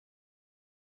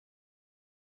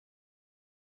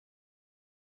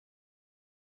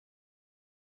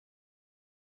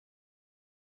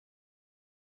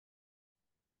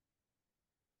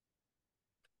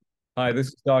Hi, this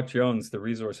is Doc Jones, the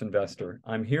resource investor.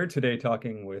 I'm here today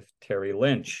talking with Terry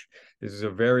Lynch. This is a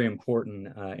very important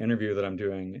interview that I'm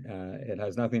doing. It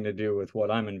has nothing to do with what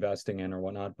I'm investing in or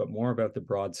whatnot, but more about the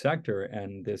broad sector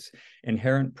and this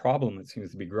inherent problem that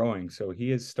seems to be growing. So he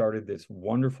has started this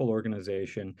wonderful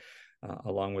organization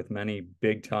along with many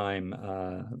big time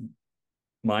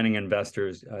mining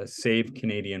investors, Save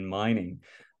Canadian Mining.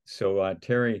 So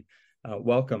Terry,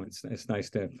 welcome. It's nice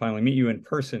to finally meet you in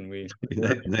person. We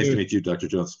were Nice to meet you, Dr.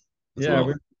 Jones, as yeah, we,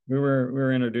 well. we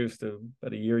were introduced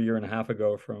about a year and a half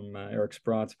ago from Eric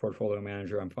Sprott's portfolio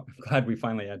manager. I'm glad we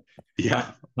finally had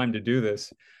Yeah, time to do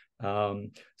this.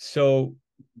 So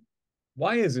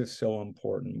why is this so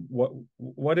important?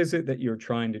 What is it that you're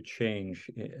trying to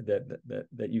change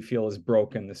that you feel is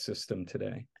broken the system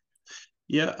today?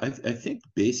 yeah. I think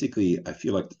basically, I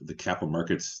feel like the capital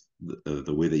markets,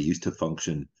 the way they used to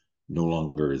function, no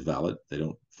longer is valid. They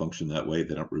don't function that way.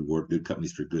 They don't reward good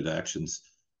companies for good actions,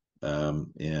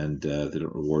 and they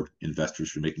don't reward investors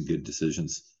for making good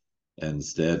decisions. And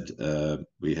instead,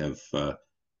 we have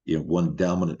one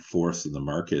dominant force in the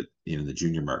market, in the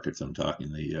junior markets. I'm talking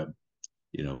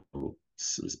you know,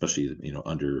 especially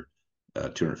under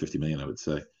 250 million, I would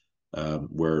say,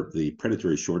 where the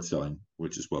predatory short selling,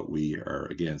 which is what we are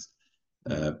against,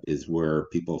 Yeah, is where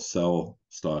people sell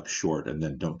stock short and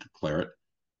then don't declare it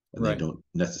and then right, don't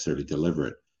necessarily deliver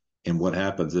it. And what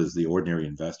happens is the ordinary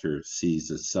investor sees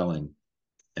the selling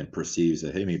and perceives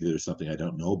that, hey, maybe there's something I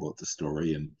don't know about the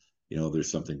story, and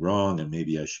there's something wrong, and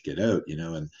maybe I should get out.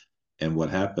 And what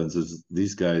happens is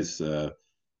these guys, they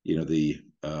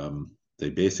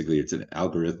basically, it's an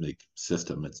algorithmic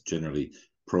system. It's generally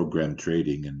programmed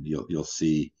trading, and you'll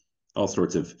see all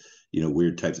sorts of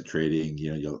weird types of trading.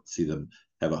 You'll see them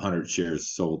have 100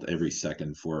 shares sold every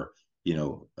second for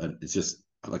it's just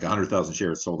like 100,000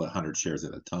 shares sold at 100 shares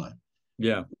at a time.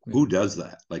 yeah, Who does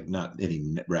that? Like, not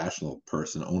any rational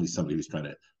person, only somebody who's trying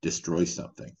to destroy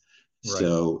something.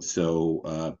 right,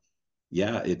 So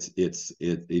yeah,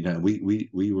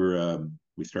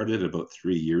 we started about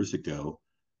 3 years ago.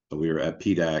 We were at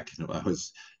PDAC, and I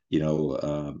was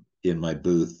in my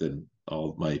booth, and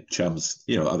all my chums,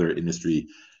 other industry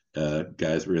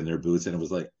guys were in their booths, and it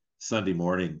was like Sunday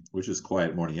morning, which was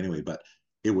quiet morning anyway, but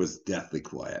it was deathly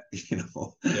quiet.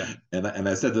 yeah, And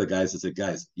I said to the guys, I said,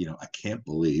 guys, I can't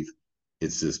believe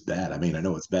it's this bad. I mean, I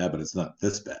know it's bad, but it's not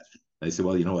this bad. And they said,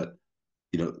 well, you know what?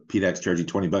 PDAC's charging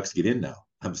 $20 to get in now.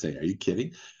 I'm saying, are you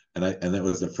kidding? And that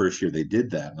was the first year they did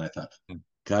that. And I thought,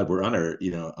 God, we're on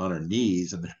our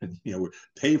knees, and we're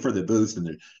paying for the booths, and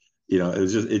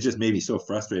it just made me so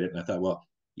frustrated. And I thought, well,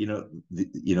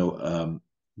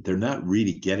 they're not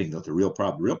really getting the real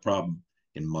problem. The real problem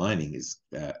in mining is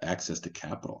access to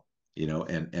capital,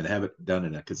 and have it done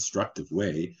in a constructive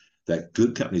way that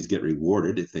good companies get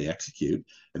rewarded if they execute,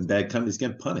 and bad companies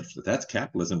get punished. That's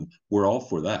capitalism. We're all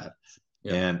for that,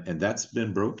 yeah. and that's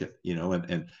been broken,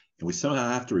 and we somehow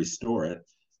have to restore it,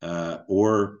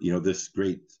 or this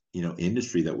great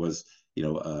industry that was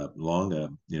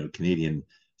long Canadian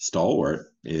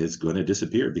stalwart is going to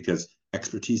disappear because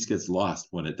expertise gets lost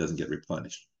when it doesn't get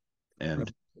replenished, Right.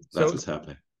 and that's So what's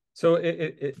happening. So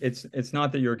it's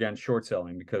not that you're against short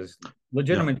selling, because No.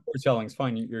 legitimate short selling is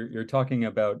fine. You're talking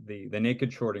about the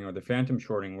naked shorting or the phantom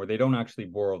shorting, where they don't actually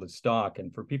borrow the stock.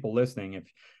 And for people listening, if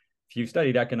you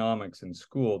studied economics in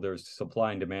school, there's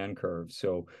supply and demand curves.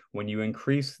 So when you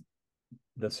increase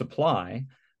the supply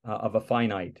of a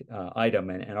finite item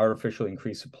and artificially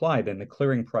increase supply, then the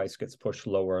clearing price gets pushed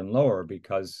lower and lower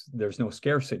because there's no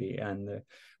scarcity. And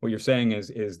what you're saying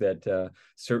is that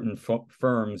certain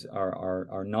firms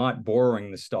are not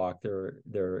borrowing the stock;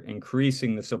 they're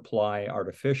increasing the supply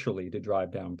artificially to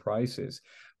drive down prices,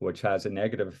 which has a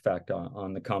negative effect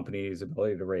on the company's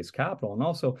ability to raise capital. And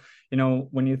also,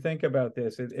 when you think about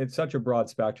this, it's such a broad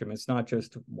spectrum. It's not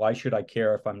just why should I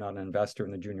care if I'm not an investor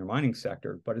in the junior mining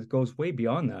sector, but it goes way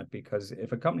beyond that, because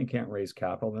if a company can't raise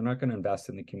capital, they're not going to invest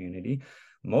in the community.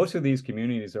 Most of these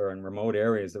communities are in remote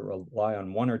areas that rely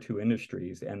on one or two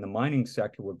industries, and the mining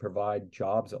sector would provide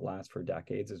jobs that last for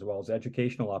decades, as well as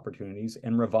educational opportunities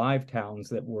and revive towns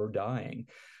that were dying.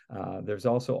 There's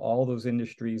also all those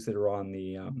industries that are on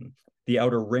the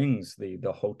outer rings,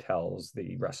 the hotels,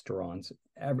 the restaurants,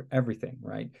 everything,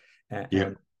 right? Yeah.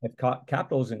 And if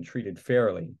capital isn't treated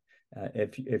fairly,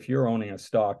 if you're owning a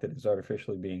stock that is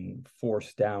artificially being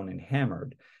forced down and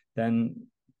hammered, then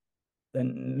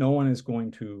no one is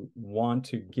going to want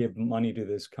to give money to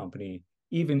this company,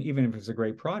 even if it's a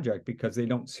great project, because they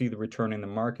don't see the return in the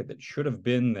market that should have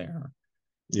been there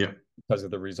Yeah. because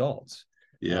of the results.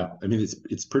 Uh, Yeah, I mean,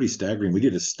 it's pretty staggering. We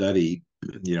did a study.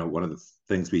 One of the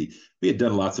things we had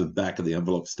done lots of back of the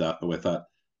envelope stuff, but I thought,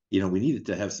 we needed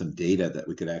to have some data that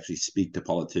we could actually speak to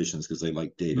politicians because they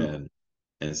like data. Hmm.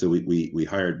 And so we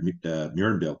hired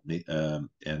Murenbill,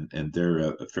 and they're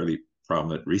a fairly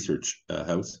prominent research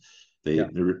house. Yeah.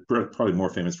 They're probably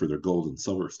more famous for their gold and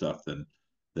silver stuff than.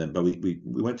 But we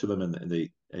went to them, and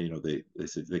they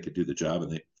said they could do the job,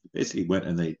 and they basically went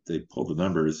and they pulled the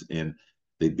numbers, and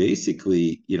they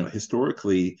basically,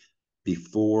 historically,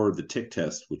 before the tick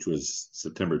test, which was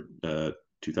September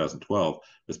 2012,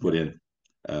 was put Yeah.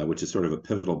 in, which is sort of a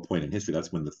pivotal point in history.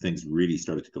 That's when the things really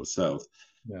started to go south.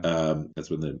 Yeah. That's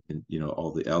when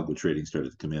all the algo trading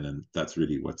started to come in, and that's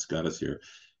really what's got us here.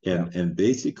 Yeah. And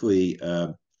basically,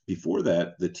 before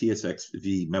that, the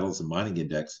TSXV Metals and Mining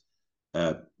Index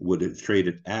would have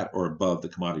traded at or above the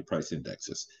commodity price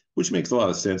indexes, which makes a lot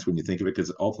of sense when you think of it,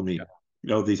 because ultimately,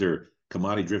 Yeah. these are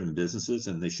commodity-driven businesses,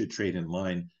 and they should trade in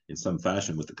line in some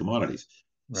fashion with the commodities.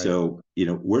 Right. So,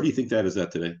 where do you think that is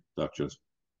at today, Doc Jones?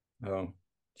 Oh,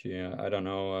 gee, I don't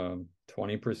know,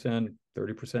 20%,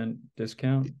 30%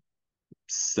 discount.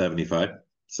 75,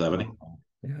 70. Oh,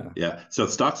 yeah. Yeah. So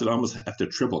stocks would almost have to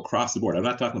triple across the board. I'm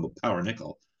not talking about power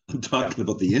nickel. I'm Yeah. talking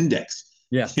about the index.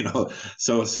 Yeah. You know,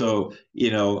 so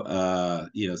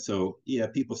yeah,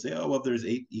 people say, oh well, there's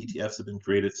 8 ETFs have been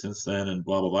created since then, and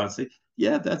blah blah blah. And say,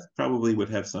 yeah, that probably would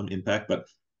have some impact, but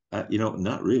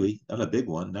not really, not a big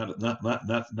one,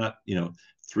 not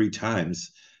 3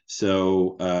 times.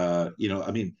 So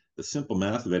I mean, the simple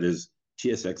math of it is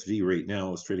TSXV right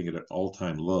now is trading at an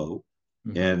all-time low,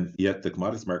 Hmm. and yet the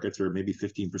commodities markets are maybe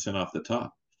 15% off the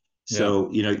top. Yeah.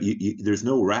 So, there's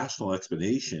no rational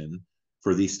explanation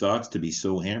for these stocks to be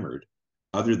so hammered,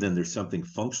 other than there's something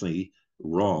functionally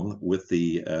wrong with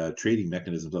the trading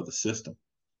mechanisms of the system.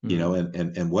 Hmm.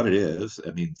 And what it is,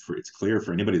 I mean, it's clear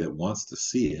for anybody that wants to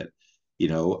see it.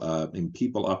 And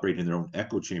people operate in their own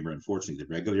echo chamber. Unfortunately, the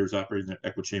regulators operate in their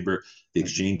echo chamber. The Right.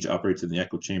 exchange operates in the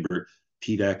echo chamber.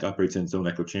 PDAC operates in its own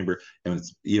echo chamber, and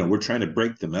we're trying to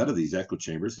break them out of these echo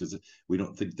chambers because we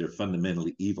don't think they're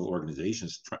fundamentally evil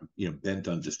organizations, bent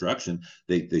on destruction.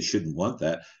 They shouldn't want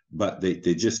that, but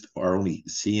they just are only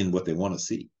seeing what they want to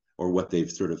see, or what they've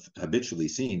sort of habitually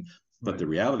seen. But Right. the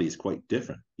reality is quite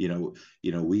different. The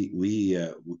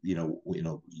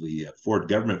Ford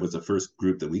government was the first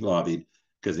group that we lobbied,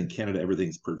 because in Canada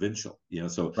everything's provincial.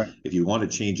 So Right. if you want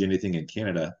to change anything in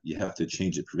Canada, you have to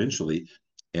change it provincially.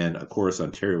 And of course,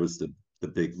 Ontario is the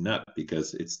big nut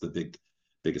because it's the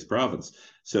biggest province. Right.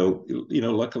 So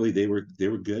luckily they were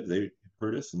good. They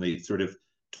heard us, and they sort of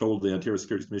told the Ontario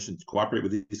Securities Commission to cooperate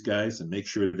with these guys and make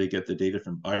sure they get the data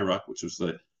from IROC, which was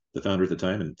the founder at the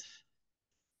time, and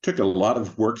took a lot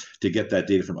of work to get that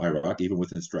data from IROC, even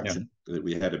with Yeah. instruction. That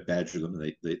we had to badger them.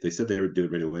 They said they would do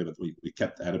it right away, but we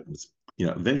kept at it. And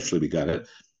eventually we got it,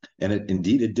 and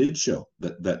it did show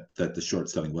that the short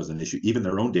selling was an issue. Even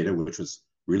their own data, which was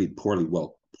really poorly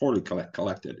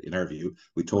collected in our view,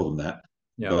 we Right. told them that,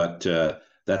 Yeah. but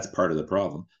that's part of the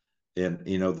problem. And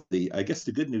the I guess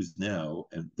the good news now,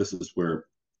 and this is where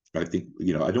I think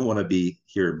I don't want to be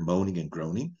here moaning and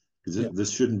groaning, because Yeah.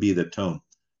 this shouldn't be the tone.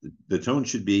 The tone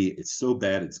should be, it's so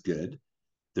bad it's good. Yeah.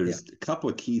 There's a couple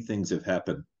of key things have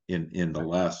happened in the Right.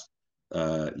 last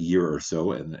year or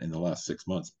so, and in the last 6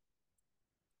 months.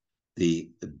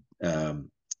 The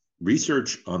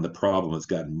research on the problem has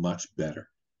gotten much better.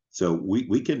 So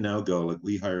we can now go, like,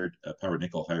 we hired Power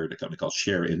Nickel hired a company called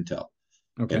Share Intel,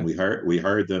 and Okay. we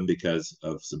hired them because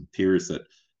of some peers that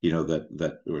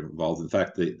were involved. In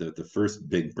fact, the first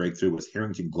big breakthrough was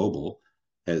Harrington Global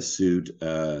has sued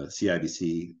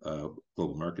CIBC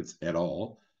Global Markets et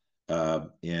al.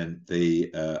 And they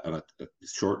on a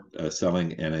short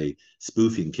selling and a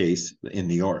spoofing case in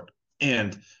New York.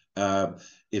 And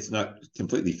it's not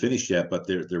completely finished yet, but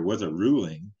there was a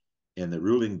ruling, and the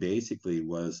ruling basically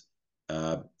was,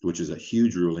 which is a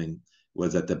huge ruling,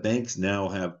 was that the banks now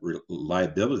have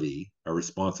liability or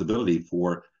responsibility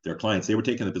for their clients. They were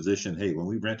taking the position, hey, when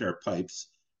we rent our pipes,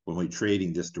 when we're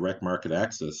trading this direct market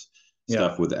access Yeah.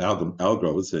 stuff with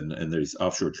algos and there's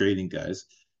offshore trading guys,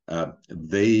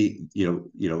 they,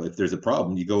 if there's a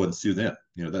problem, you go and sue them.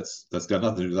 That's got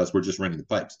nothing to do with us. We're just renting the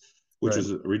pipes, which Right.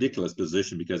 is a ridiculous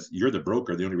position, because you're the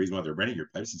broker. The only reason why they're renting your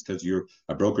pipes is because you're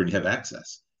a broker and you have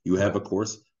access. You Right. have, of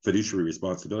course, fiduciary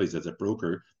responsibilities as a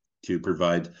broker to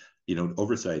provide,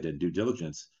 oversight and due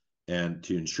diligence, and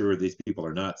to ensure these people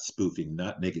are not spoofing,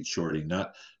 not naked shorting,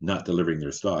 not delivering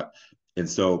their stock. And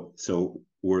so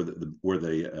where the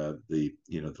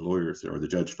lawyers or the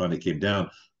judge finally came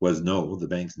down was, no, the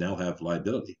banks now have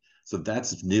liability. So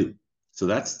that's new. So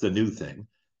that's the new thing.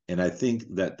 And I think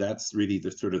that's really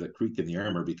the sort of the creak in the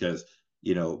armor, because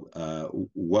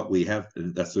what we have,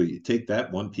 that's, so you take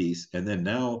that one piece, and then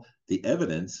now the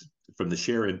evidence from the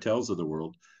share intels of the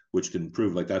world, which can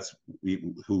prove like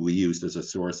who we used as a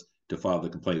source to file the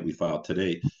complaint we filed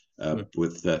today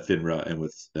with FINRA and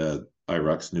with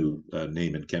IROC's new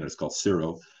name in Canada. It's called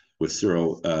Ciro. With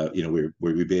Ciro, where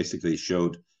we basically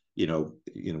showed,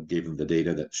 gave them the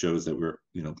data that shows that we're,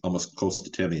 almost close to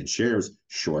 10 million shares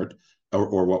short,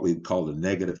 or what we call the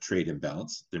negative trade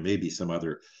imbalance. There may be some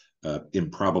other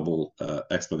improbable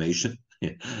explanation,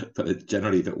 but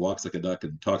generally, if it walks like a duck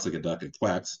and talks like a duck and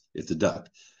quacks, it's a duck.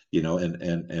 So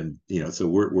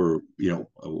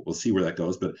we'll see where that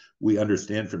goes. But we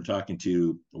understand from talking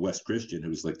to Wes Christian,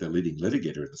 who's like the leading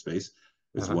litigator in the space,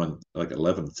 who's won like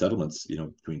 11 settlements,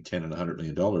 between 10 and $100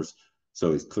 million.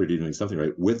 So he's clearly doing something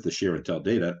right with the share and tell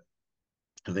data.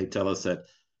 And they tell us that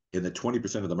in the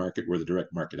 20% of the market where the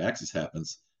direct market access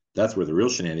happens, that's where the real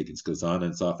shenanigans goes on,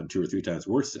 and it's often 2 or 3 times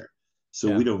worse there.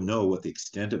 So we don't know what the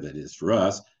extent of it is for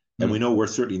us. And we know we're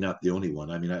certainly not the only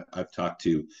one. I mean, I've talked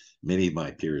to many of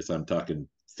my peers. I'm talking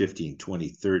 15, 20,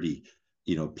 30,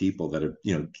 people that have,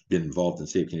 been involved in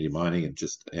safe Canadian mining, and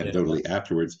just anecdotally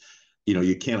afterwards,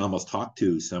 you can't almost talk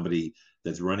to somebody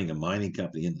that's running a mining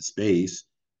company in the space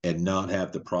and not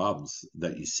have the problems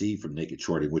that you see from naked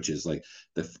shorting, which is like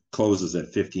the closes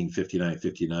at 15.59,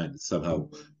 59. Somehow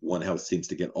one house seems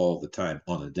to get all the time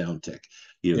on a downtick.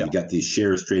 You got these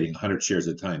shares trading 100 shares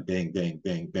at a time, bang, bang,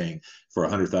 bang, bang, for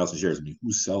 100,000 shares. I mean,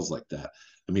 who sells like that?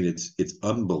 I mean, it's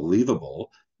unbelievable.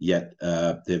 Yet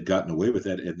they've gotten away with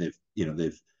it, and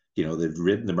they've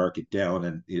ridden the market down,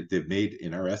 and they've made,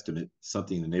 in our estimate,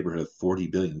 something in the neighborhood of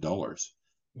 $40 billion.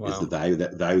 Wow. Is the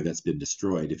value that's been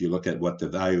destroyed. If you look at what the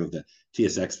value of the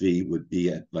TSXV would be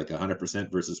at like 100%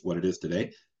 versus what it is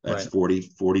today, that's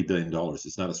 $40 billion.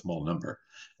 It's not a small number.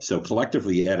 So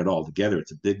collectively, you add it all together,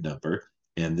 it's a big number.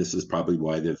 And this is probably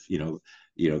why they've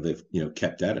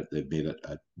kept at it. They've made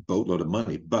a boatload of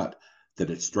money. But the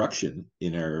destruction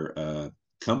in our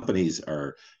companies,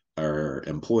 our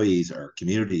employees, our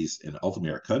communities, and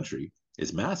ultimately our country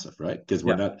is massive, right? Because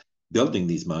we're not building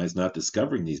these mines, not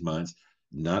discovering these mines,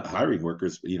 not hiring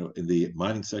workers. In the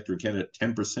mining sector in Canada,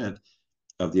 10%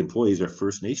 of the employees are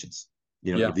First Nations.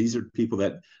 These are people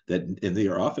that and they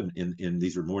are often in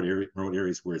these remote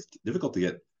areas where it's difficult to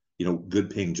get good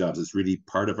paying jobs. It's really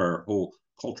part of our whole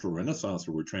cultural renaissance,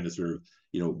 where we're trying to sort of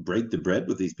break the bread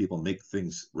with these people, make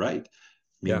things right.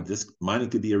 I mean, this mining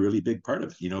could be a really big part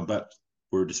of it, but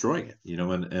we're destroying it,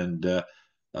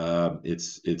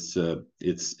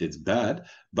 it's bad.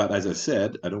 But as I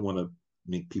said, I don't want to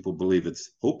make people believe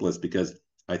it's hopeless, because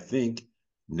I think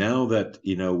now that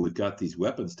we've got these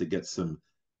weapons to get some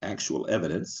actual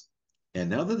evidence, and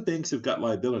now that the banks have got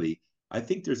liability, I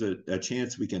think there's a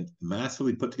chance we can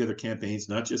massively put together campaigns,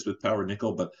 not just with Power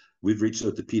Nickel, but we've reached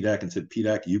out to PDAC and said,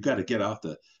 PDAC, you got to get off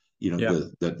the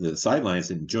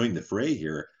sidelines and join the fray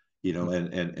here,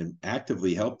 and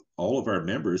actively help all of our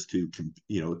members to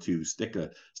stick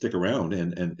around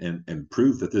and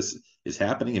prove that this is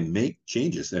happening and make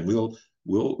changes. And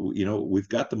we've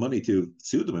got the money to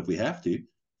sue them if we have to,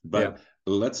 but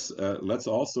let's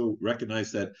also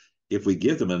recognize that if we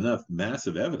give them enough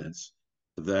massive evidence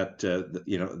that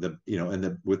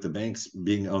with the banks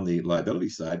being on the liability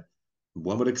side,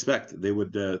 one would expect they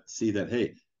would see that,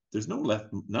 hey, there's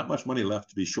not much money left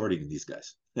to be shorting in these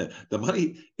guys. The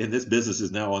money in this business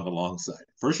is now on the long side,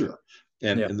 for sure.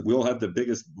 And we'll have the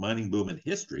biggest mining boom in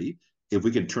history if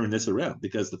we can turn this around,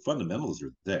 because the fundamentals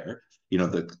are there.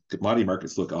 The commodity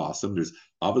markets look awesome. There's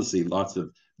obviously lots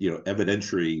of,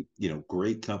 evidentiary,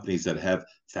 great companies that have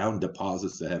found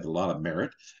deposits that have a lot of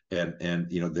merit, and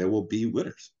there will be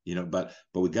winners, but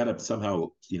we got to somehow,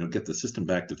 get the system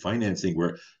back to financing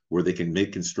where they can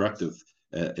make constructive,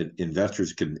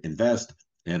 investors can invest,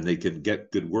 and they can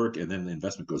get good work, and then the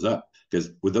investment goes up. Because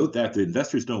without that, the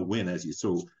investors don't win. As you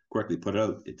so correctly put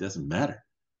out, it doesn't matter.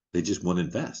 They just want to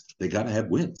invest. They got to have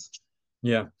wins.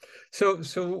 Yeah. So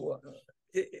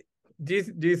do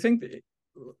you think that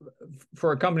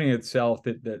for a company itself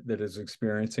that is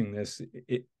experiencing this,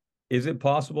 is it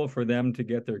possible for them to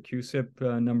get their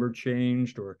QSIP number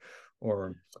changed, or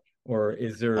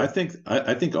is there? I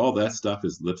think all that stuff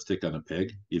is lipstick on a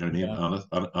pig. You know what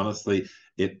I mean? Honestly,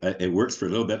 it works for a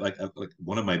little bit. Like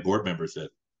one of my board members at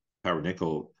Power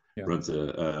Nickel runs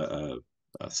a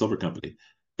silver company,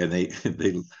 and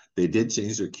they did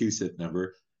change their QSIP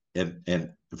number, and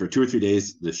for 2 or 3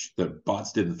 days the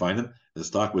bots didn't find them. The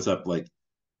stock was up like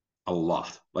a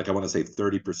lot, like I want to say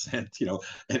 30%,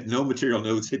 and no material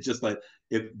news. It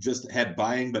just had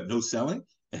buying but no selling,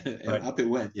 and up it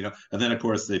went, and then of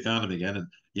course they found him again, and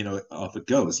off it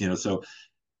goes,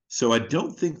 so I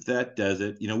don't think that does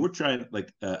it. We're trying,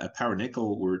 like at Power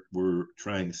Nickel, we're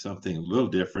trying something a little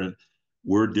different.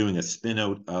 we're doing a spin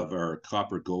out of our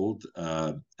copper gold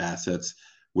assets,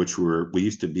 which we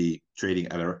used to be trading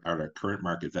at our current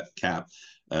market cap,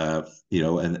 and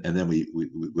then we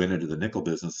went into the nickel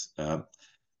business.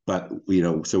 But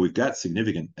so we've got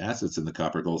significant assets in the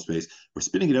copper gold space. We're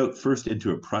spinning it out first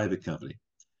into a private company,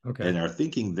 Okay. and our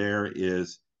thinking there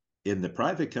is, in the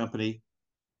private company,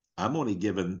 I'm only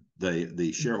giving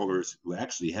the shareholders who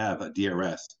actually have a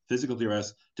DRS, physical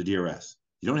DRS to DRS.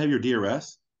 You don't have your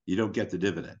DRS, you don't get the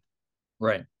dividend.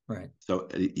 Right. Right. So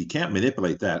you can't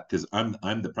manipulate that because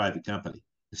I'm the private company.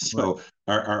 Right. So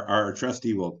our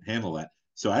trustee will handle that.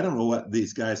 So I don't know what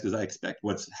these guys, because I expect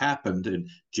what's happened, and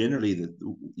generally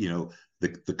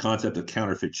the concept of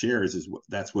counterfeit shares is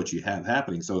that's what you have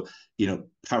happening. So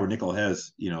Power Nickel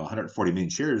has 140 million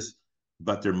shares,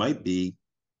 but there might be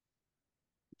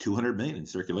 200 million in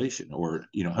circulation, or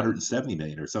Right. 170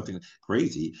 million or something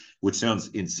crazy, which sounds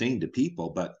insane to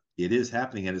people, but it is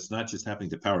happening. And it's not just happening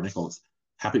to Power Nickel, it's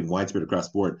happening widespread across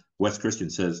the board. Wes Christian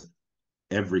says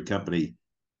every company,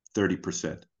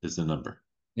 30% is the number.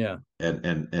 Yeah.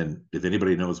 And if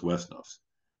anybody knows, Wes knows.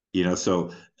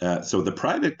 So the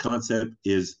private concept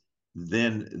is,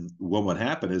 then what would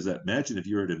happen is that, imagine if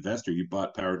you're an investor, you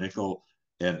bought Power Nickel,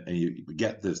 and you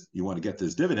want to get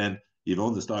this dividend, you've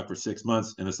owned the stock for 6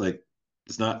 months, and it's like,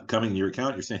 it's not coming in your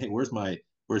account. You're saying, hey, where's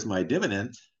my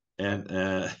dividend? Right.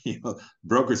 And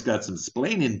broker's got some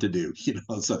splaining to do,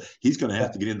 so he's going to have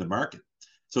Yeah. to get in the market.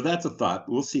 So that's a thought.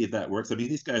 We'll see if that works. I mean,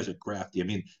 these guys are crafty. I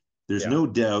mean, there's Yeah. no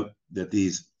doubt that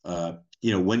these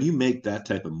when you make that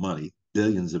type of money,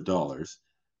 billions of dollars,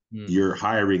 Mm. you're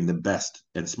hiring the best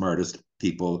and smartest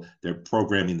people. They're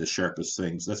programming the sharpest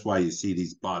things. That's why you see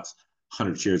these bots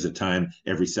 100 shares a time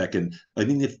every second. I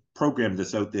mean, they've programmed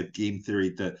this out. They've game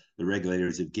theory the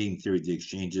regulators, they've game theory the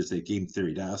exchanges, they've game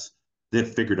theory us. They've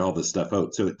figured all this stuff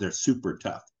out. So they're super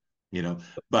tough, So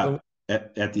but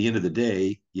at the end of the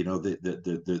day,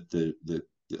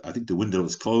 I think the window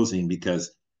is closing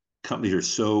because companies are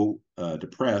so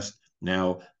depressed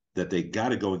now that they got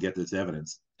to go and get this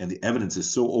evidence, and the evidence is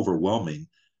so overwhelming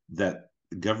that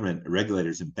government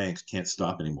regulators and banks can't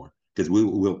stop anymore, because we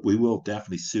will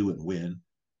definitely sue and win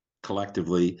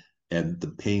collectively, and the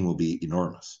pain will be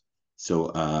enormous.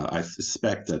 So I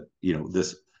suspect that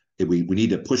this we need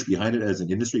to push behind it as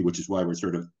an industry, which is why we're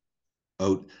sort of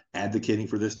out advocating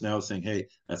for this now, saying, hey,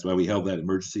 that's why we held that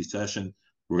emergency session.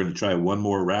 We're going to try one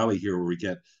more rally here where we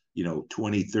get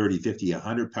 20, 30, 50,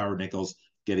 100 Power Nickels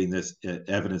getting this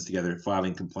evidence together,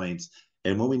 filing complaints.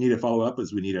 And what we need to follow up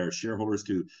is we need our shareholders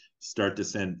to start to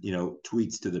send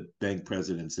tweets to the bank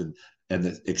presidents and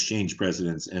the exchange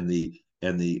presidents and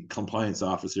the compliance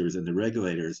officers and the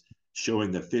regulators,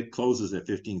 showing that FIT closes at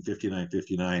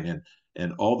 1559.59,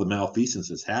 and all the malfeasance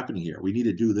that's happening here. We need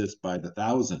to do this by the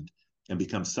thousand and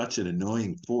become such an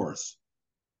annoying force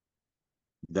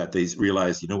that they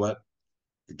realize, what,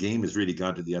 the game has really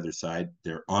gone to the other side.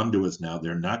 They're onto us now.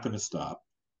 They're not going to stop.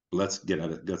 Let's get to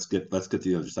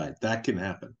the other side. That can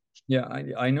happen. yeah,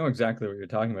 I know exactly what you're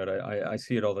talking about. I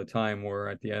see it all the time, where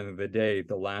at the end of the day,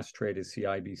 the last trade is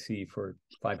CIBC for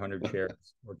 500 shares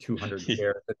or 200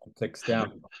 shares that ticks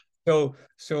down. Or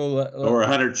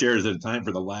 100 shares at a time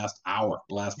for the last hour,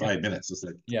 the last yeah, 5 minutes. It's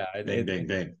like yeah, bang, bang,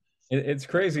 bang. it's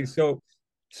crazy. So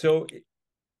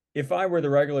if I were the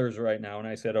regulators right now and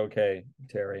I said, okay,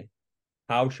 Terry,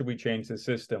 how should we change the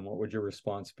system? What would your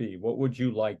response be? What would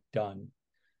you like done?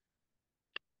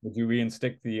 Would you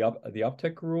reinstate the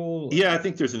uptick rule? Yeah, I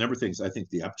think there's a number of things. I think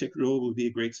the uptick rule would be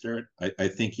a great start. I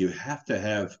think you have to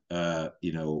have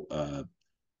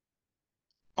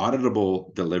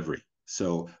auditable delivery.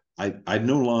 So I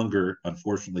no longer,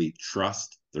 unfortunately,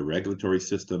 trust the regulatory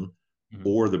system Mhm.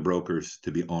 or the brokers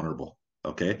to be honorable.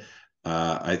 Okay.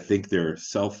 I think their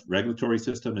self-regulatory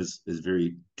system is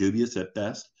very dubious at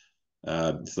best.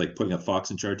 It's like putting a fox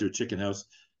in charge of a chicken house.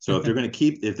 So if they're going to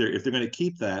keep if they're going to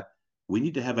keep that, we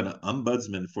need to have an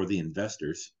ombudsman for the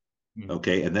investors. Mhm.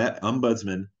 Okay, and that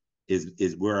ombudsman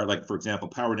is where, like, for example,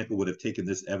 Power Nickel would have taken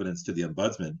this evidence to the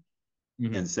ombudsman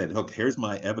Mhm. and said, look, here's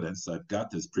my evidence. I've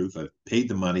got this proof. I've paid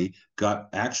the money, got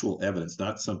actual evidence,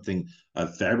 not something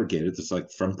I've fabricated. It's like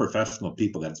from professional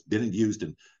people that's been used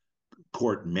in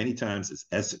court many times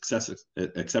as accepted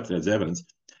as evidence.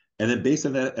 And then based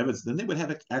on that evidence, then they would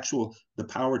have the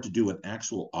power to do an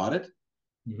actual audit.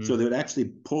 So Mhm. they would actually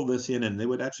pull this in, and they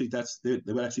would actually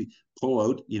pull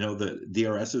out the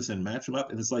DRSs and match them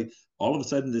up. And it's like all of a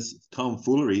sudden this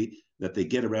tomfoolery that they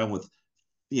get around with,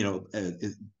 you know, uh,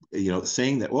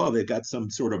 saying that, well, they've got some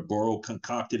sort of borrow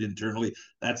concocted internally.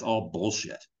 That's all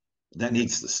bullshit. That Yeah.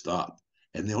 needs to stop.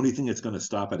 And the only thing that's going to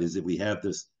stop it is if we have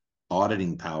this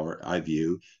auditing power, I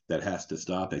view, that has to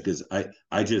stop it. Because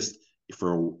I just,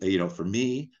 for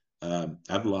me,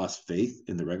 I've lost faith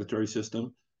in the regulatory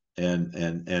system and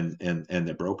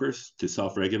the brokers to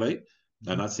self-regulate.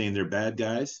 I'm not saying they're bad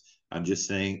guys. I'm just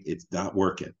saying it's not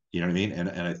working. You know what I mean? And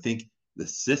I think the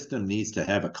system needs to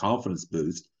have a confidence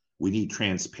boost. We need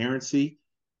transparency.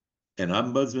 An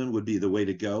ombudsman would be the way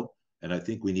to go. And I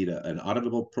think we need an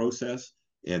auditable process.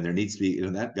 And there needs to be,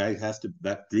 that guy has to,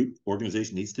 that group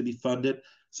organization needs to be funded.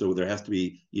 So there has to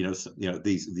be,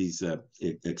 these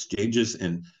exchanges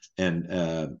and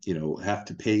have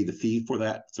to pay the fee for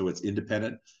that. So it's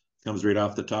independent, comes right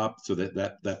off the top. So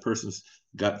that person's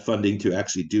got funding to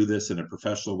actually do this in a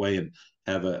professional way and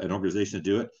have an organization to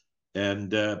do it.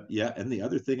 And and the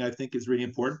other thing I think is really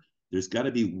important, there's got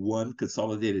to be one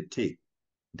consolidated tape.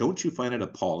 Don't you find it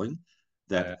appalling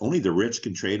that only the rich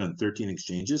can trade on 13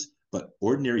 exchanges, but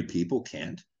ordinary people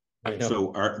can't? I know.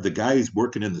 So the guy who's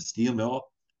working in the steel mill,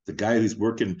 the guy who's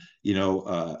working,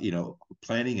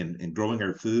 planting and growing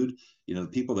our food, the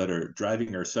people that are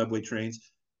driving our subway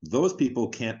trains, those people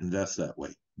can't invest that way.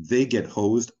 They get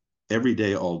hosed every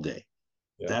day, all day.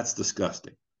 Yeah. That's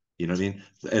disgusting. You know what I mean?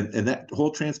 And that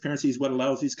whole transparency is what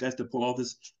allows these guys to pull all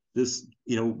this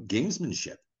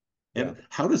gamesmanship. And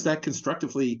how does that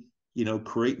constructively,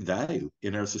 create value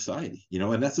in our society?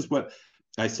 And that's just what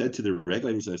I said to the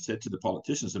regulators. I said to the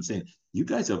politicians, I'm saying, you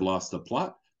guys have lost the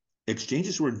plot.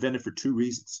 Exchanges were invented for two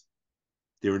reasons.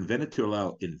 They were invented to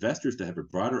allow investors to have a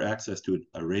broader access to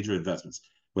a range of investments,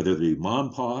 whether they be mom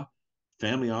and pa,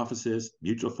 family offices,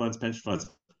 mutual funds, pension funds.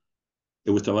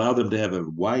 It was to allow them to have a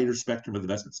wider spectrum of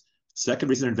investments. Second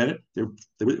reason they're invented,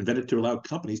 they were invented to allow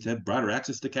companies to have broader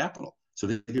access to capital so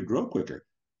they could grow quicker.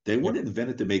 They weren't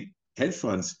invented to make hedge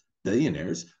funds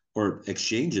billionaires or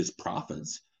exchanges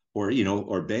profits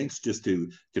or banks just to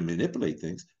manipulate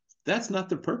things. That's not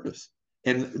the purpose.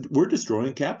 And we're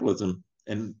destroying capitalism.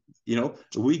 And,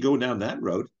 we go down that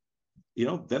road,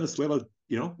 Venezuela,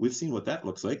 we've seen what that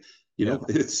looks like.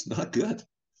 It's not good.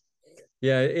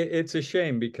 Yeah, it's a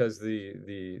shame because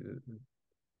the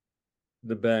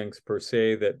banks per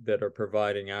se that are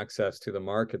providing access to the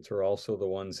markets are also the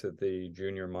ones that the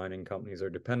junior mining companies are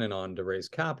dependent on to raise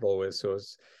capital with. So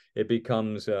it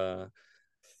becomes an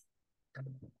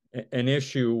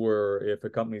issue where if a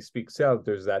company speaks out,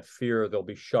 there's that fear they'll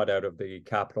be shut out of the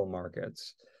capital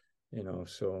markets.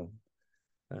 So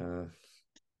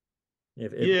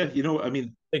if I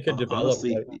mean, they could develop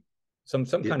honestly, some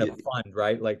kind of fund,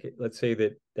 right? Like let's say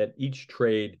that each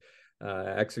trade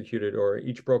executed, or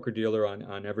each broker dealer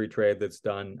on every trade that's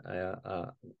done,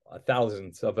 a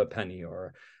thousandth of a penny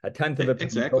or a tenth of a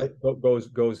penny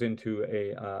goes into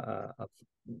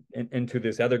into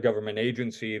this other government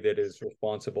agency that is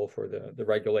responsible for the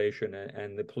regulation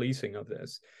and the policing of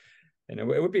this. And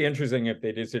it would be interesting if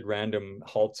they just did random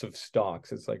halts of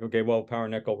stocks. It's like, okay, well, Power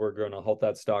Nickel, we're going to halt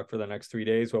that stock for the next 3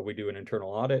 days while we do an internal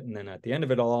audit. And then at the end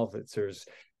of it all, if there's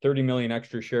 30 million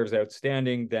extra shares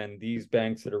outstanding, then these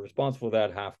banks that are responsible for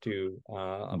that have to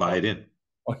buy it in.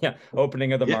 Oh, yeah.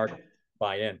 Opening of the market,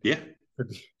 buy in. Yeah.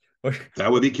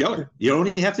 That would be killer. You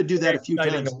only have to do that a few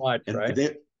times. Watch,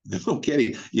 right? No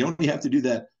kidding. You only have to do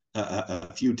that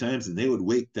a few times and they would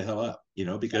wake the hell up,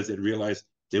 because they realized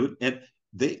they would. And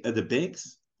the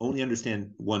banks only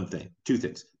understand two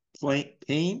things: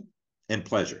 pain and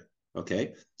pleasure.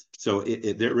 Okay, so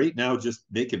they're right now just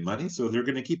making money, so they're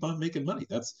going to keep on making money.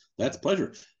 That's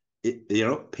pleasure.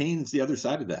 Pain's the other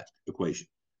side of that equation.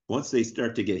 Once they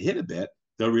start to get hit a bit,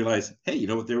 they'll realize, hey,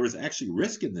 there was actually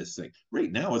risk in this thing.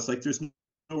 Right now, it's like there's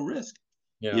no risk.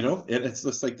 Yeah. And it's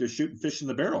just like they're shooting fish in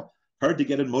the barrel. Hard to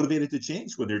get them motivated to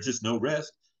change when there's just no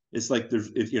risk. It's like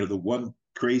there's the one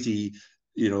crazy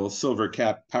silver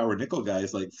cap power nickel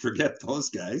guys, like forget those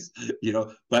guys,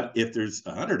 but if there's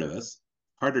 100 of us,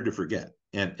 harder to forget.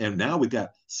 And now we've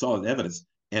got solid evidence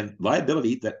and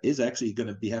liability that is actually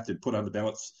going to have to put on the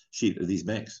balance sheet of these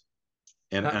banks.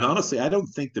 And honestly, I don't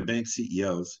think the bank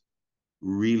CEOs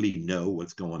really know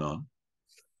what's going on.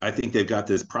 I think they've got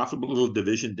this profitable little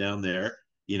division down there,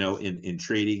 in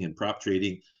trading and prop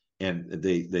trading, and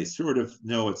they sort of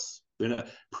know they're not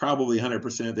probably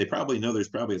 100%. They probably know there's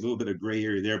probably a little bit of gray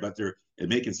area there, but they're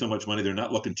making so much money, they're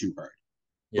not looking too hard.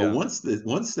 Yeah. But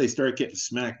once they start getting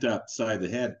smacked upside the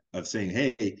head of saying,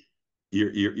 hey,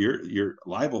 you're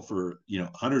liable for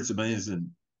hundreds of millions and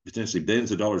potentially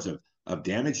billions of dollars of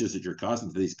damages that you're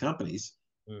causing to these companies,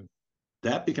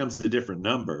 that becomes a different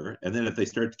number. And then if they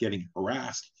start getting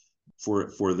harassed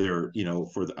for their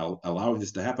allowing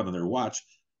this to happen on their watch,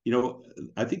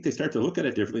 I think they start to look at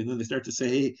it differently, and then they start to say,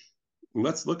 hey,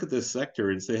 let's look at this sector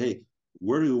and say, hey,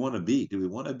 where do we want to be? Do we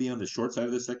want to be on the short side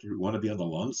of this sector? Do we want to be on the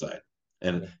long side?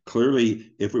 And Yeah.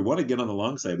 clearly, if we want to get on the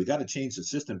long side, we got to change the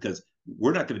system because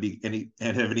we're not going to be any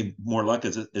and have any more luck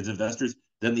as investors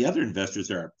than the other investors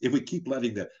are. If we keep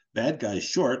letting the bad guys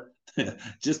short,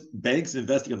 just banks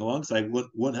investing on the long side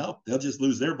won't help. They'll just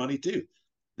lose their money too.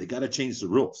 They got to change the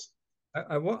rules.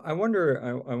 I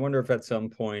wonder if at some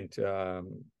point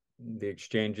the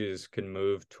exchanges can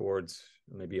move towards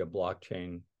maybe a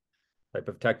blockchain type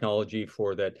of technology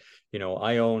for that.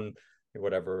 I own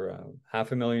whatever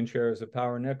 500,000 shares of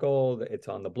Power Nickel. It's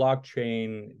on the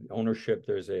blockchain ownership.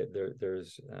 There's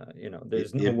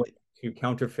no way If to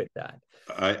counterfeit that.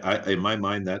 in my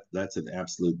mind, that's an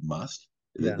absolute must.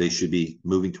 Yeah. They should be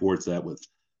moving towards that with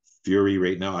fury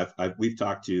right now. We've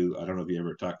talked to, I don't know if you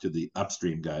ever talked to the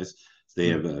upstream guys. They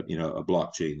Mm. have a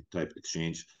blockchain type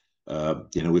exchange.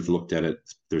 We've looked at it.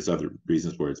 There's other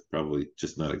reasons where it's probably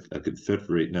just not a good fit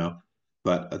for right now,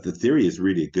 but the theory is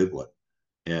really a good one,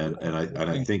 and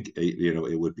I think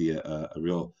it would be a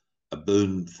real a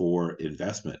boon for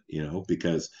investment,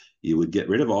 because you would get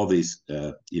rid of all these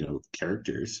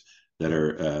characters that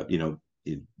are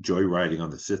joyriding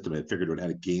on the system and figured out how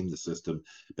to game the system,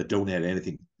 but don't add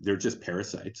anything. They're just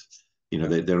parasites. Yeah.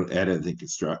 They don't add anything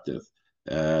constructive.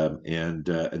 And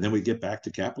then we get back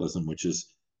to capitalism, which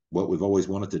is what we've always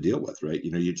wanted to deal with, right?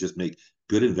 You just make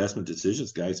good investment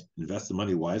decisions, guys. Invest the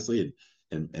money wisely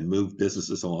and move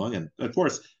businesses along. And of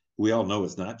course, we all know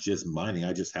it's not just mining.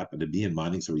 I just happen to be in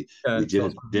mining, so we It's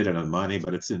also did it on mining,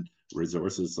 but it's in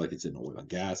resources, like it's in oil and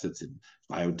gas, it's in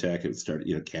biotech. It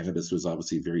started, cannabis was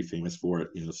obviously very famous for it,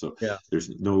 so yeah. there's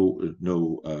no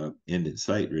end in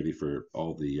sight really for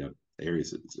all the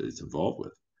areas it's involved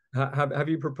with. Have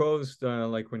you proposed,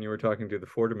 like when you were talking to the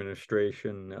Ford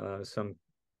administration, some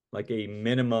like a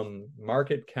minimum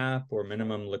market cap or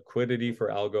minimum liquidity for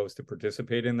algos to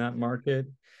participate in that market?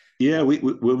 Yeah, we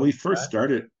when we first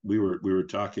started, we were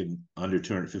talking under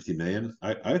 250 million.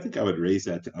 I think I would raise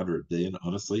that to under a billion,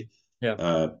 honestly. Yeah.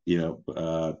 Uh, you know,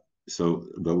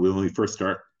 but when we first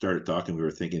started talking, we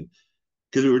were thinking,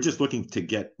 because we were just looking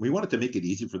to we wanted to make it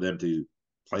easy for them to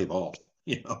play ball,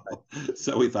 you know.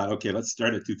 So we thought, okay, let's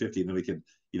start at 250, and then we can,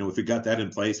 if we got that in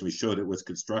place and we showed it was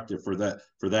constructive for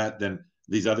that, then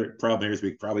these other problem areas we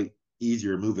could probably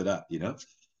easier move it up.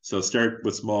 So start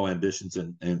with small ambitions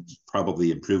and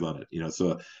probably improve on it.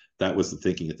 So that was the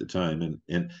thinking at the time,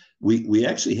 and we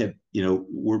actually had,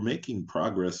 we're making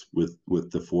progress with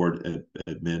the Ford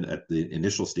admin at the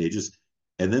initial stages,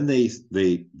 and then they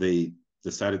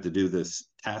decided to do this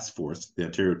task force, the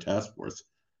Ontario task force,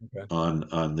 Okay.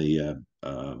 on the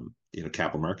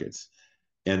capital markets,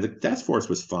 and the task force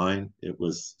was fine. It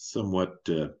was somewhat,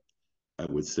 I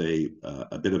would say,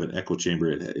 a bit of an echo chamber.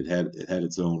 It had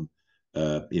its own,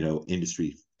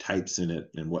 industry types in it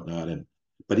and whatnot,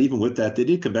 but even with that, they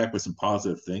did come back with some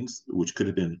positive things, which could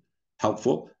have been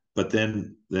helpful. But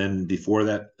then before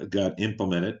that got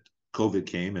implemented, COVID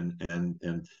came,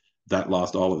 and that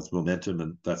lost all of its momentum,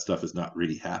 and that stuff has not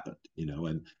really happened.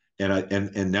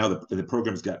 And now the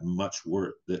program's gotten much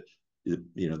worse.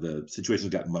 The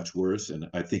situation's gotten much worse, and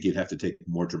I think you'd have to take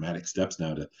more dramatic steps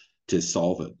now to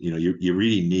solve it. You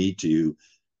really need to,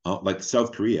 like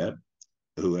South Korea,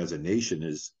 who as a nation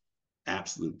is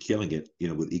absolute killing it,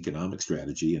 with economic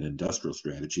strategy and industrial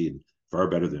strategy, and far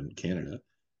better than Canada,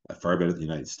 far better than the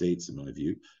United States, in my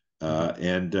view.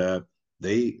 And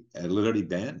they literally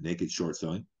banned naked short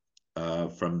selling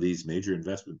from these major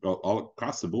investment all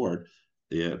across the board,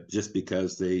 just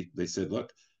because they said,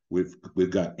 look, we've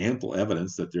got ample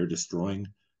evidence that they're destroying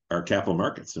our capital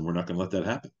markets, and we're not going to let that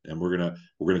happen. And we're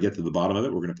gonna get to the bottom of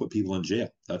it. We're gonna put people in jail.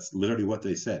 That's literally what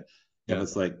they said. And Yeah.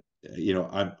 it's like,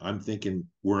 I'm thinking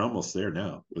we're almost there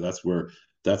now.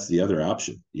 That's the other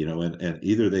option, and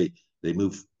either they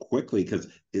move quickly, because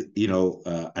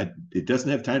it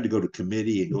doesn't have time to go to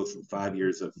committee and go through 5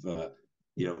 years of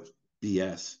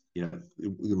BS.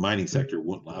 The mining sector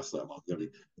won't last that long. There'll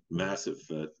be massive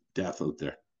death out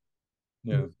there.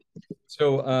 Yeah.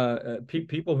 So,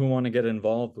 people who want to get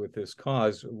involved with this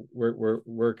cause,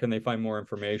 where can they find more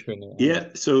information? Yeah,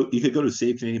 so you could go to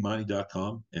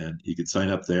savecanadianmining.com and you could sign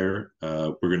up there.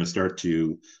 We're going to start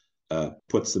to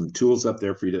put some tools up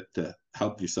there for you to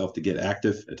help yourself to get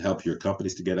active and to help your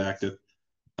companies to get active.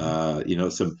 I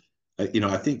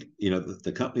think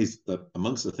the companies,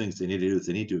 amongst the things they need to do is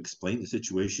they need to explain the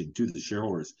situation to the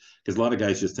shareholders, because a lot of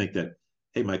guys just think that,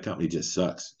 hey, my company just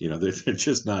sucks. They're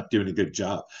just not doing a good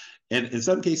job, and in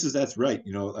some cases that's right.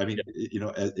 I mean,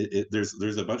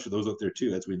 there's a bunch of those out there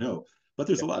too, as we know. But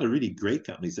there's Yeah. a lot of really great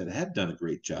companies that have done a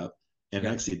great job and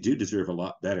Yeah. actually do deserve a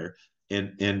lot better.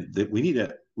 And that we need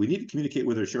to communicate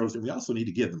with our shareholders, and we also need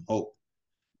to give them hope.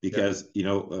 Yeah. because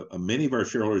many of our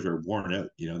shareholders are worn out.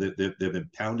 They've been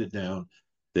pounded down.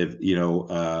 They've not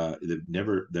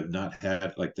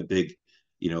had like the big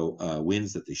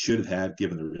wins that they should have had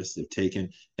given the risks they've taken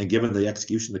and given the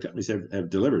execution the companies have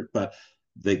delivered. But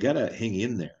they got to hang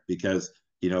in there because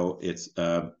it's.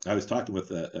 I was talking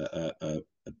with a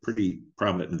pretty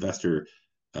prominent investor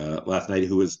last night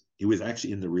who was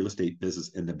actually in the real estate business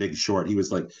in the Big Short. He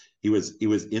was in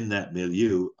that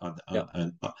milieu Yeah.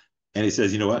 and he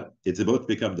says, you know what? It's about to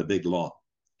become the big law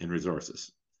in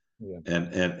resources, Yeah.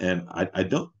 and I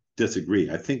don't disagree.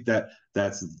 I think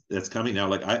that's coming now.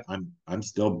 Like I'm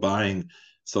still buying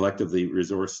selectively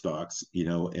resource stocks,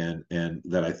 and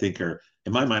that I think are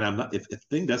in my mind. I'm not if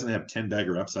thing doesn't have 10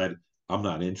 bagger upside, I'm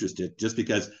not interested. Just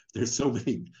because there's so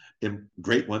many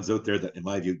great ones out there that, in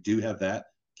my view, do have that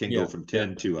can go Yeah. from Yeah.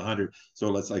 10 to 100. So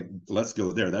let's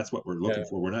go there. That's what we're Yeah. looking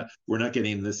for. We're not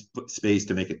getting this space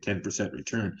to make a 10%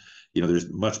 return. There's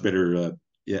much better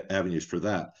avenues for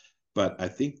that. But I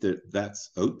think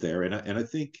that's out there, and I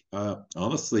think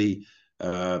honestly,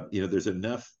 there's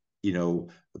enough.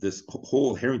 This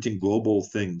whole Harrington Global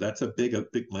thing, that's a big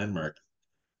landmark,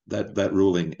 that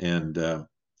ruling, and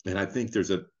I think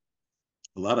there's a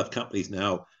lot of companies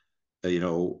now,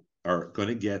 are going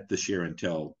to get the share and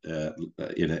tell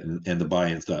in it, and the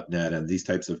buy-ins.net and these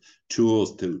types of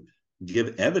tools to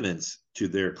give evidence to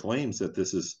their claims that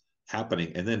this is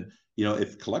happening. And then,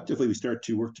 if collectively we start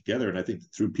to work together, and I think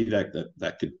through PDAC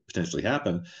that could potentially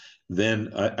happen,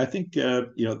 then I think, there's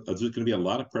going to be a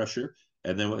lot of pressure.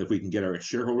 And then if we can get our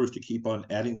shareholders to keep on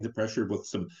adding the pressure with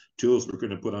some tools we're going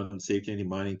to put on Safe Canadian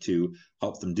Mining to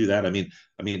help them do that.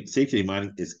 Safe Canadian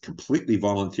Mining is completely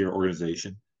volunteer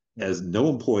organization, Yeah. has no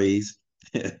employees,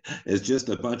 is just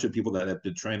a bunch of people that have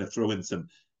been trying to throw in some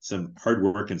hard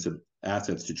work and some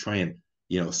assets to try and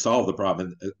solve the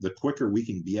problem. And the quicker we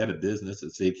can be out of business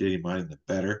at Safe Canadian Mining, the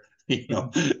better.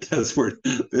 Because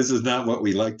this is not what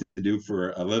we like to do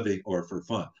for a living or for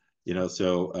fun.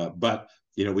 But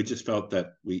we just felt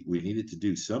that we needed to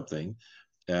do something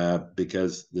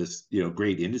because this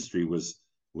great industry was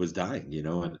dying,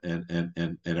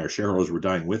 and our shareholders were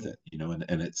dying with it,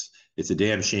 and it's a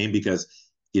damn shame because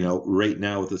right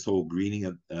now with this whole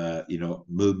greening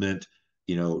movement,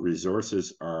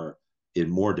 resources are in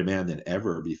more demand than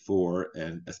ever before,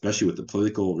 and especially with the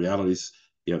political realities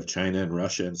of China and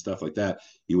Russia and stuff like that,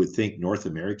 you would think North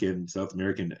American, South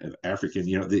American, African,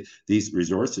 these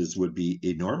resources would be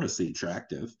enormously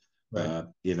attractive. Right.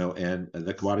 And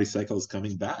the commodity cycle is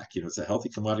coming back. It's a healthy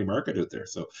commodity market out there.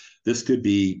 So this could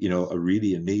be, a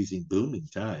really amazing booming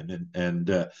time.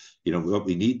 And what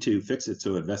we need to fix it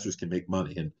so investors can make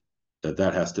money, and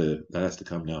that has to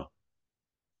come now.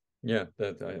 Yeah,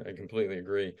 that I completely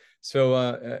agree.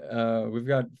 So we've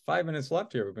got 5 minutes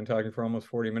left here. We've been talking for almost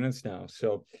 40 minutes now.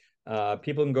 So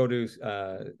people can go to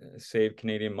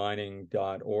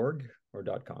savecanadianmining.org or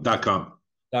 .com. .com.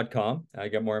 .com. I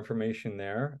get more information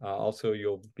there. Also,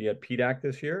 you'll be at PDAC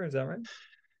this year. Is that right?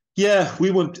 Yeah,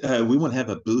 we won't have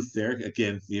a booth there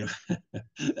again.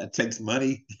 That takes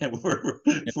money, and Yeah.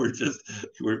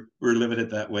 we're limited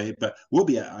that way. But we'll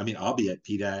be at, I'll be at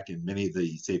PDAC, and many of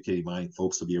the Safe Canadian Mining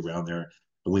folks will be around there,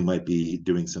 and we might be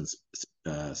doing some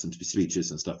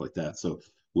speeches and stuff like that. So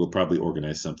we'll probably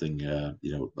organize something, in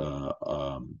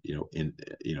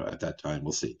at that time.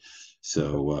 We'll see.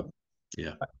 So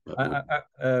yeah,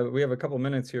 but we have a couple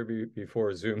minutes here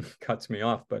before Zoom cuts me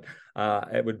off, but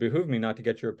it would behoove me not to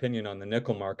get your opinion on the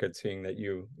nickel market, seeing that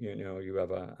you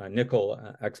have a nickel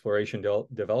exploration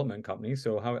development company.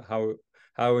 So how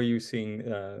are you seeing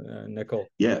nickel?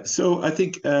 Yeah, so I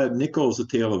think nickel is a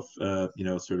tale of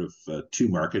sort of two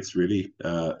markets really.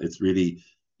 It's really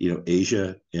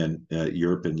Asia and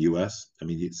Europe and U.S.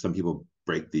 Some people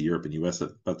break the Europe and U.S.,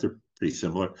 but they're pretty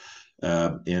similar.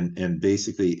 And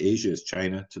basically Asia is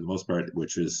China to the most part,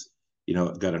 which is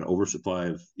got an oversupply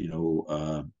of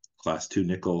class 2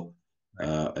 nickel,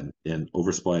 and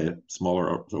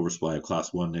smaller oversupply of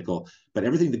class 1 nickel. But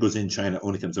everything that goes in China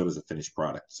only comes out as a finished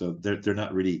product, so they're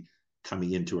not really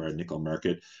coming into our nickel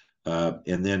market.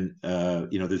 And then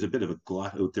there's a bit of a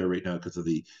glut out there right now because of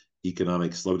the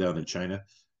economic slowdown in China.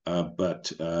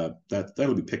 But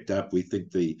that'll be picked up. We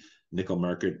think the nickel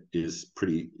market is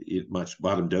pretty much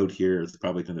bottomed out here. It's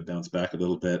probably going to bounce back a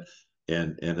little bit,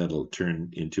 and it'll turn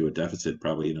into a deficit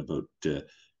probably in about 2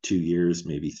 years,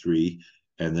 maybe 3,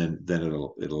 and then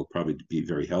it'll probably be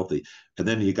very healthy. And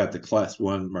then you got the class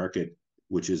 1 market,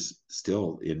 which is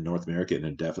still in North America in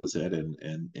a deficit, and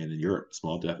in Europe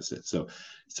small deficit. So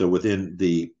within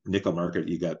the nickel market,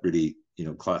 you got really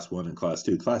class 1 and class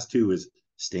 2. Class 2 is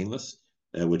stainless,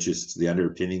 which is the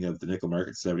underpinning of the nickel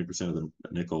market. 70% of the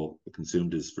nickel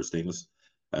consumed is for stainless.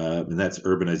 and that's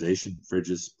urbanization,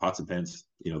 fridges, pots and pans,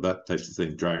 that types of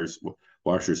thing, dryers,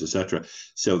 washers, etc.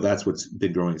 So that's what's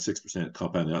been growing 6%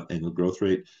 compound annual growth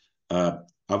rate.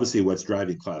 Obviously, what's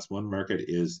driving Class 1 market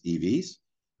is EVs,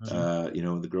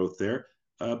 the growth there,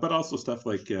 but also stuff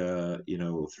like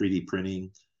 3D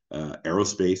printing.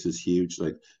 Aerospace is huge.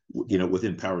 Like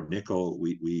within powered nickel,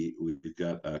 we've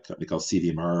got a company called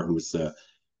CDMR, who's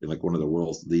like one of the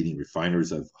world's leading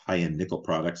refiners of high-end nickel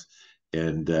products,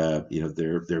 and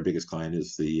their biggest client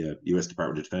is the U.S.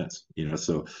 Department of Defense. And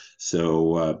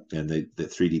the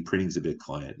 3D printing is a big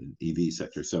client in EV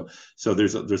sector. So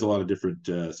there's a lot of different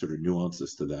sort of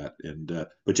nuances to that, and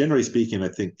but generally speaking, I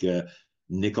think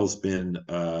nickel's been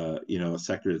a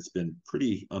sector that's been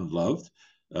pretty unloved.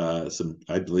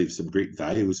 I believe some great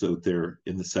values out there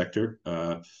in the sector,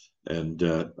 and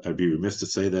I'd be remiss to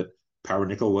say that power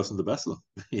nickel wasn't the best of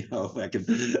them.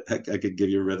 I could give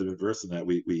you a rhythm and verse in that.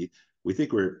 We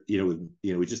think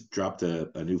we just dropped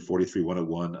a new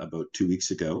 43101 about 2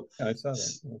 weeks ago. Yeah, I saw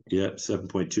that. Yeah,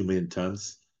 7.2 million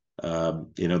tons.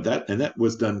 That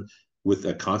was done with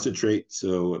a concentrate,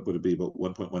 so it would be about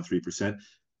 1.13%.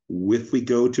 If we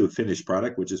go to a finished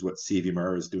product, which is what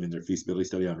CVMR is doing their feasibility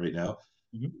study on right now,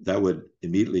 that would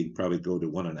immediately probably go to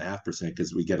 1.5%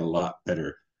 because we get a lot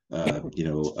better,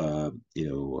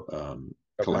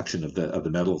 collection of the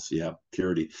metals,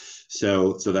 purity.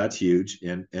 So that's huge.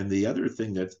 And the other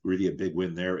thing that's really a big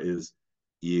win there is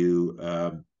you're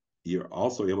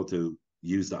also able to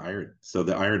use the iron. So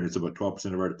the iron is about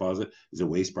 12% of our deposit, is a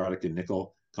waste product in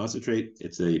nickel concentrate.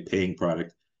 It's a paying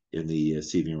product in the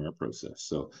CVMR process.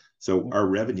 So our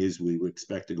revenues we would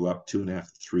expect to go up 2.5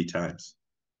 to 3 times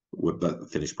with the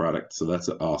finished product. So that's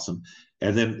awesome.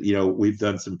 And then we've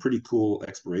done some pretty cool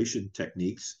exploration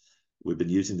techniques. We've been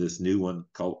using this new one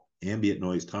called ambient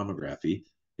noise tomography.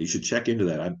 You should check into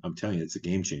that. I'm telling you, it's a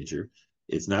game changer.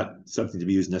 It's not something to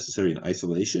be used necessarily in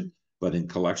isolation, but in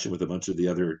collection with a bunch of the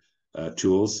other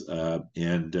tools.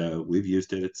 And we've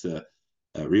used it. It's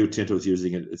Rio Tinto is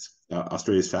using it. It's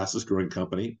Australia's fastest growing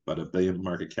company, about $1 billion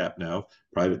market cap now,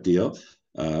 private deal.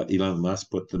 Elon Musk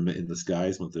put them in the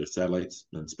skies with their satellites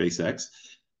and SpaceX.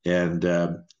 And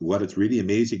what it's really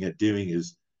amazing at doing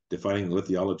is defining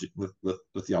lithiology,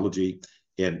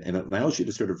 and it allows you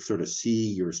to sort of see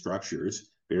your structures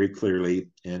very clearly,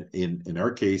 and in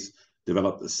our case,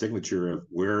 develop the signature of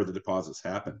where the deposits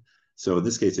happen. So in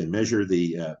this case, they measure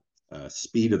the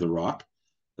speed of the rock,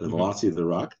 the velocity of the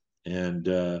rock, and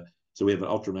so we have an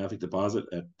ultramafic deposit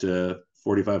at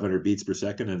 4,500 beats per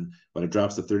second, and when it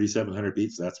drops to 3,700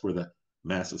 beats, that's where the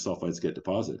massive sulfides get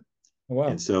deposited. Wow.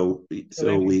 And so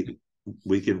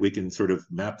we can sort of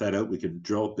map that out. We can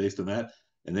drill based on that,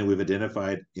 and then we've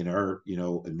identified in our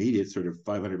immediate sort of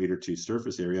 500-meter to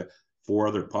surface area 4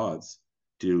 other pods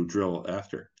to drill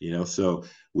after. So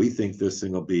we think this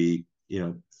thing will be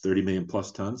 30 million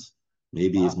plus tons,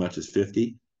 maybe as much as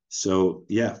 50. So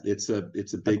yeah, it's a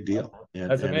big deal.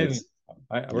 That's amazing.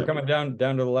 We're coming down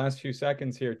to the last few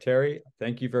seconds here, Terry.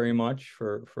 Thank you very much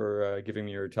for giving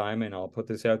me your time, and I'll put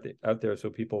this out there so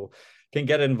people can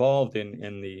get involved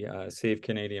in the safe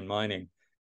Canadian mining.